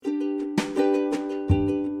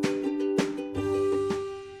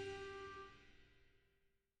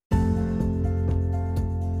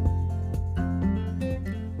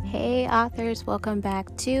authors, welcome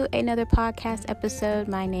back to another podcast episode.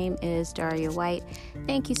 My name is Daria White.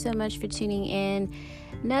 Thank you so much for tuning in.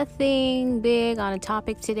 Nothing big on a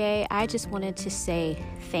topic today. I just wanted to say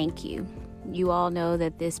thank you. You all know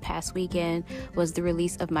that this past weekend was the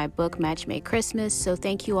release of my book, Match Made Christmas. So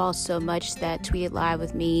thank you all so much that tweeted live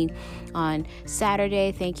with me on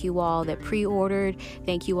Saturday. Thank you all that pre-ordered.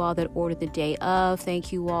 Thank you all that ordered the day of.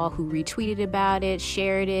 Thank you all who retweeted about it,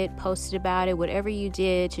 shared it, posted about it. Whatever you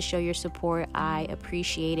did to show your support, I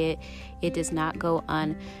appreciate it. It does not go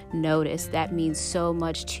unnoticed. That means so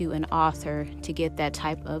much to an author to get that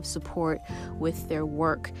type of support with their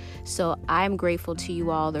work. So I'm grateful to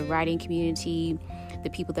you all, the writing community, the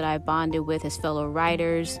people that I've bonded with as fellow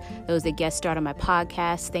writers, those that guest start on my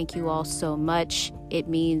podcast. Thank you all so much. It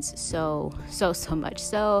means so much.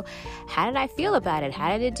 So how did I feel about it?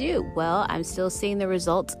 How did it do? Well, I'm still seeing the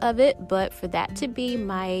results of it, but for that to be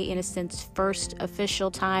my, in a sense, first official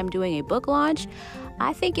time doing a book launch,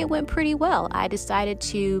 I think it went pretty well. I decided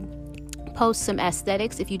to post some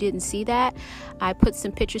aesthetics. If you didn't see that, I put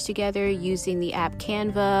some pictures together using the app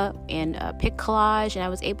Canva and Pic Collage, and I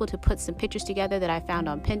was able to put some pictures together that I found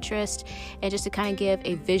on Pinterest, and just to kind of give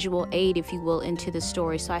a visual aid, if you will, into the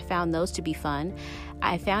story. So I found those to be fun.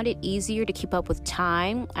 I found it easier to keep up with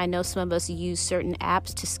time. I know some of us use certain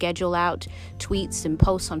apps to schedule out tweets and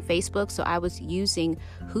posts on Facebook, so I was using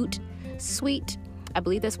Hootsuite. I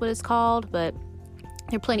believe that's what it's called, but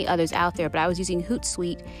there are plenty others out there, but I was using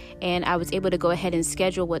Hootsuite, and I was able to go ahead and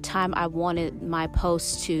schedule what time I wanted my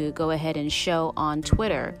posts to go ahead and show on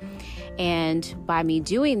Twitter. And by me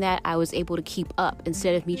doing that, I was able to keep up.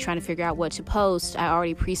 Instead of me trying to figure out what to post, I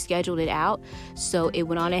already pre-scheduled it out. So it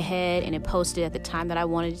went on ahead and it posted at the time that I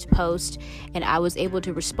wanted it to post. And I was able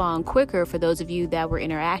to respond quicker for those of you that were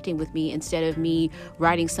interacting with me, instead of me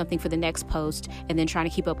writing something for the next post and then trying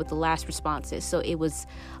to keep up with the last responses. So it was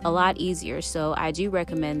a lot easier. So I do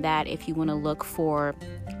recommend that if you want to look for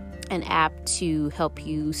an app to help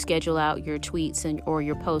you schedule out your tweets or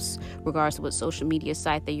your posts, regardless of what social media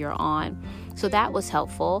site that you're on. So that was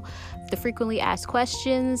helpful. The frequently asked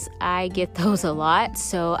questions, I get those a lot.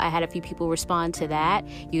 So I had a few people respond to that.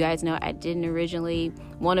 You guys know I didn't originally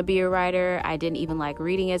want to be a writer. I didn't even like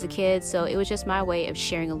reading as a kid. So it was just my way of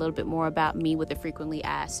sharing a little bit more about me with the frequently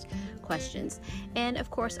asked questions. And of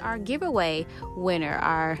course, our giveaway winner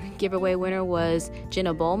was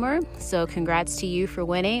Jenna Bolmer. So congrats to you for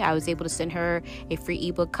winning. I was able to send her a free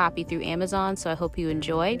ebook copy through Amazon. So I hope you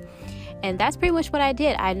enjoyed. And that's pretty much what I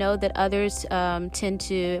did. I know that others tend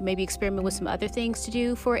to maybe experiment with some other things to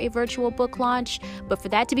do for a virtual book launch. But for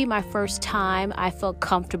that to be my first time, I felt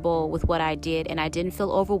comfortable with what I did, and I didn't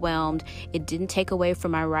feel overwhelmed. It didn't take away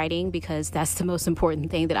from my writing, because that's the most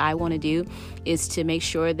important thing that I want to do, is to make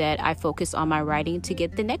sure that I focus on my writing to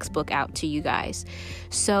get the next book out to you guys.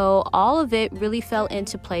 So all of it really fell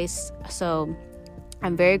into place. So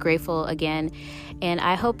I'm very grateful again, and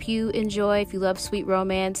I hope you enjoy if you love sweet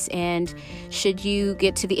romance. And should you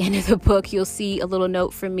get to the end of the book, you'll see a little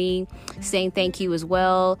note from me saying thank you as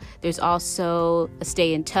well. There's also a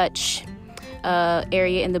stay in touch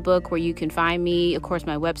area in the book where you can find me. Of course,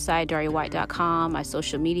 my website, dariawhite.com, my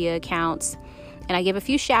social media accounts. And I give a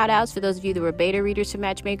few shout outs for those of you that were beta readers for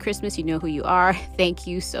Match Made Christmas. You know who you are. Thank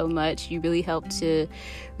you so much. You really helped to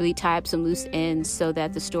really tie up some loose ends so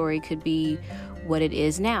that the story could be what it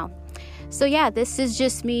is now. So yeah, this is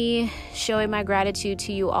just me showing my gratitude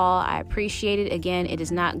to you all. I appreciate it. Again, it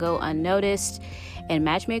does not go unnoticed. And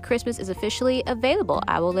Match Made Christmas is officially available.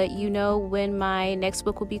 I will let you know when my next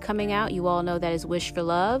book will be coming out. You all know that is Wish for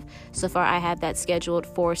Love. So far, I have that scheduled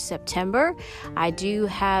for September. I do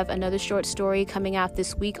have another short story coming out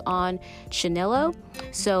this week on Chinelo,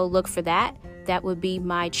 so look for that. That would be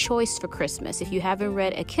my choice for Christmas. If you haven't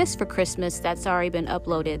read A Kiss for Christmas, that's already been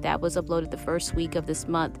uploaded. That was uploaded the first week of this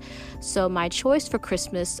month. So my choice for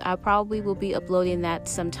Christmas, I probably will be uploading that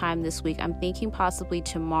sometime this week. I'm thinking possibly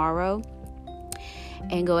tomorrow,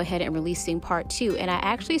 and go ahead and releasing part 2. And I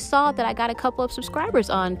actually saw that I got a couple of subscribers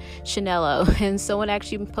on Chinelo, and someone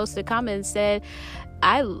actually posted a comment and said,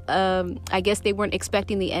 I guess they weren't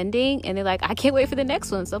expecting the ending, and they're like, I can't wait for the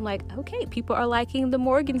next one. So I'm like, okay, people are liking the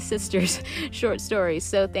Morgan sisters short stories.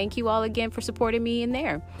 So thank you all again for supporting me in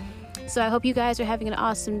there. So I hope you guys are having an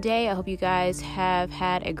awesome day. I hope you guys have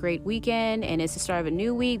had a great weekend, and it's the start of a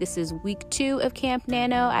new week. This is week 2 of Camp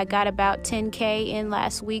Nano. I got about 10K in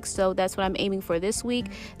last week, so that's what I'm aiming for this week.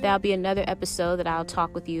 That'll be another episode that I'll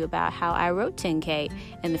talk with you about how I wrote 10K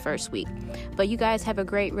in the first week. But you guys have a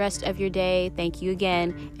great rest of your day. Thank you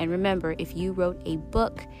again. And remember, if you wrote a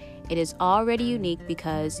book, it is already unique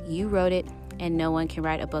because you wrote it, and no one can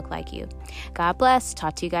write a book like you. God bless.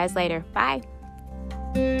 Talk to you guys later. Bye.